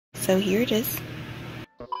so here it is.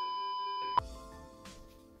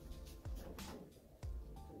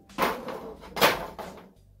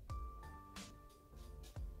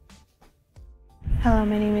 Hello,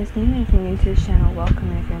 my name is Nina. If you're new to this channel, welcome,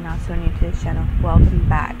 and if you're not so new to this channel, welcome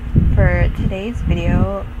back. For today's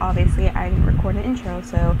video, obviously I didn't record an intro,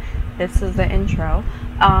 so this is the intro.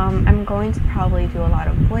 I'm going to probably do a lot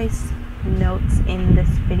of voice notes in this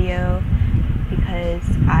video because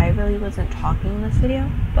I really wasn't talking in this video,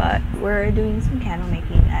 but we're doing some candle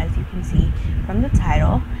making, as you can see from the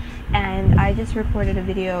title, and I just recorded a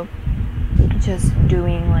video just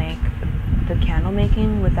doing like the candle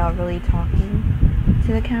making without really talking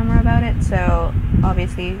to the camera about it. So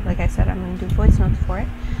obviously, like I said, I'm going to do voice notes for it,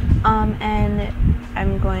 and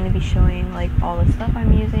I'm going to be showing like all the stuff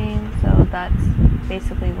I'm using. So that's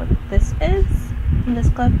basically what this is in this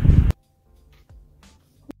clip.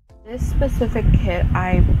 This specific kit,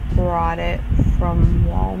 I brought it from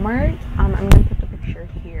Walmart. I'm going to put the picture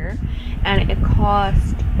here, and it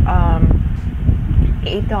cost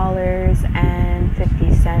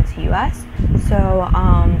 $8.50 US. So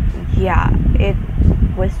yeah, it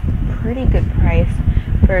was pretty good price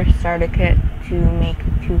for a starter kit to make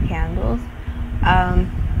 2 candles.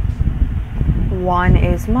 One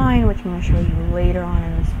is mine, which I'm going to show you later on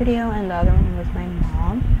in this video, and the other one was my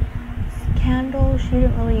mom's candle. She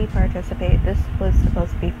didn't really participate. This was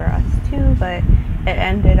supposed to be for us too, but it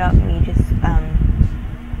ended up me just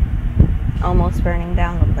almost burning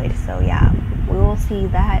down the place. So yeah, we will see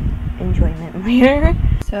that enjoyment later.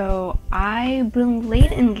 So I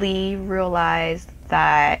belatedly realized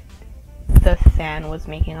that the fan was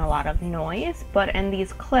making a lot of noise, but in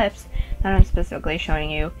these clips that I'm specifically showing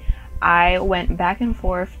you, I went back and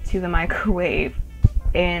forth to the microwave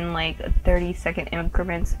in like 30-second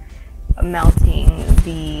increments, melting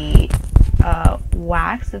the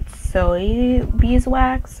wax. It's soy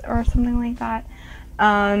beeswax or something like that.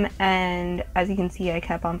 And as you can see, I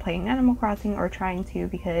kept on playing Animal Crossing, or trying to,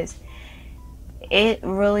 because it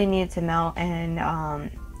really needed to melt, and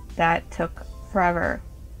that took forever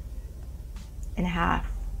and a half,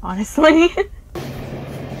 honestly.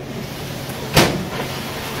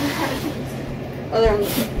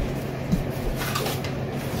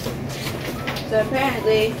 So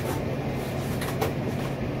apparently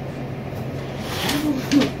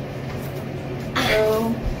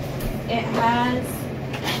so it has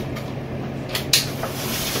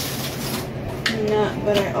nut,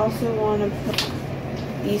 but I also want to put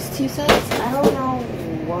these 2 sets. I don't know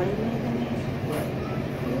what I'm going to make, but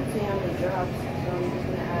you can see how many drops, so I'm just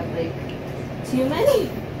going to add like too many.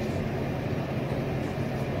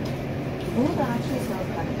 Oh, that actually smells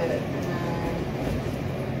kind of good.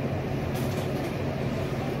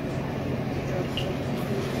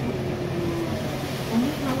 Oh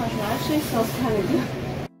my gosh, that actually smells kind of good.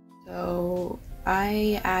 So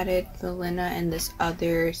I added vanilla and this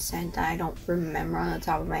other scent that I don't remember on the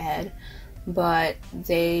top of my head, but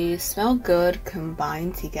they smell good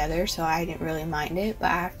combined together, so I didn't really mind it.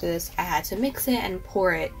 But after this, I had to mix it and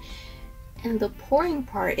pour it, and the pouring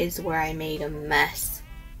part is where I made a mess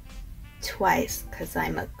twice because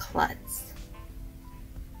I'm a klutz.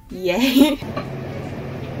 Yay.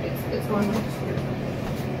 It's going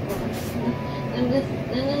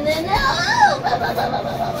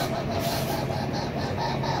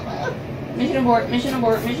Mission abort, mission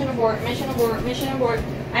abort, mission abort, mission abort, mission abort.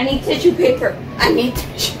 I need tissue paper. I need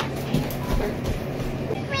tissue paper.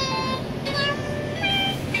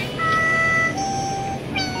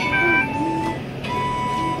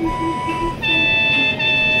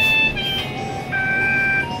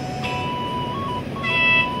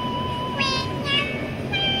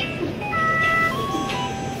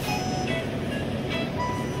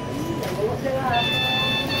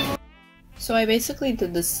 So I basically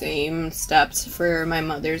did the same steps for my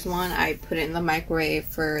mother's one. I put it in the microwave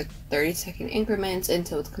for 30-second increments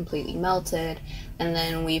until it's completely melted, and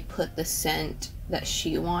then we put the scent that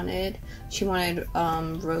she wanted. She wanted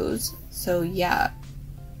rose. So yeah,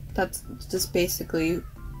 that's just basically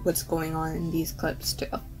what's going on in these clips too.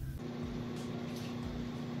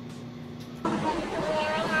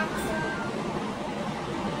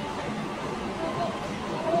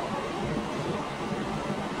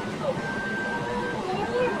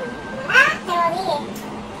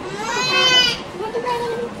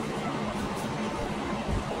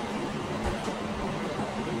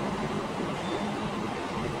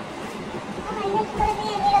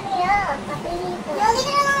 No, leave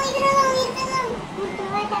it alone, leave it alone, leave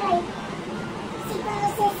it alone.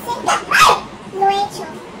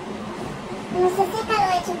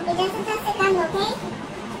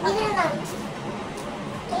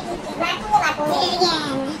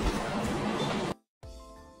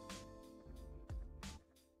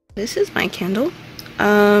 This is my candle.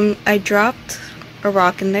 I dropped a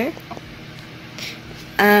rock in there.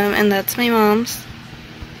 And that's my mom's.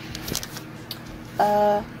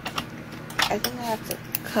 I think I have to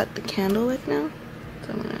cut the candle wick now.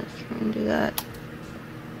 So I'm gonna try and do that.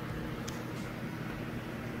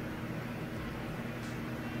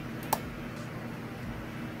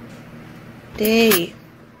 Day.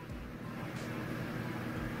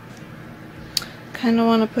 Kinda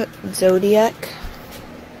wanna put Zodiac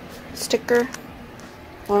sticker.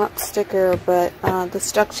 Well, not sticker, but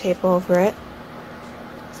the duct tape over it.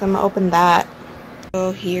 So I'm gonna open that.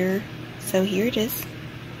 So here it is.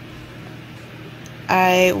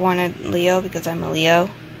 I wanted Leo because I'm a Leo.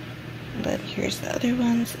 But here's the other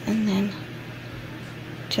ones. And then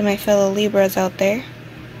to my fellow Libras out there.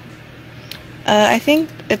 I think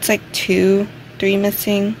it's like 2, 3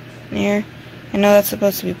 missing there. I know that's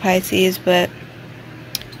supposed to be Pisces, but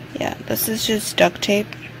yeah, this is just duct tape.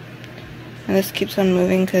 And this keeps on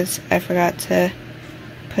moving because I forgot to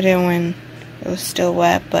put it when it was still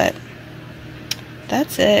wet, but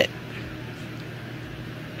that's it.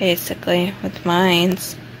 Basically, with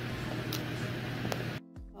mines.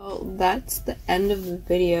 Well, that's the end of the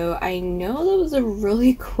video. I know that was a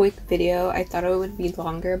really quick video. I thought it would be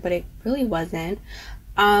longer, but it really wasn't.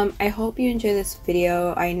 I hope you enjoyed this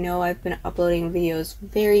video. I know I've been uploading videos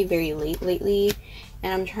very, very late lately,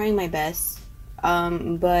 and I'm trying my best.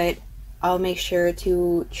 But I'll make sure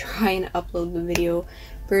to try and upload the video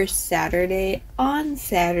for Saturday on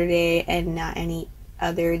Saturday and not any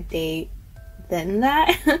other day than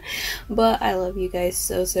that. But I love you guys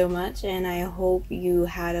so much, and I hope you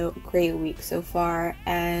had a great week so far,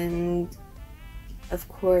 and of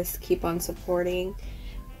course keep on supporting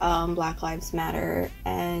Black Lives Matter.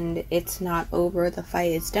 And it's not over. The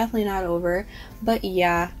fight is definitely not over, but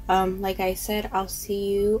yeah, like I said, I'll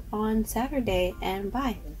see you on Saturday, and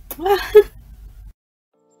bye.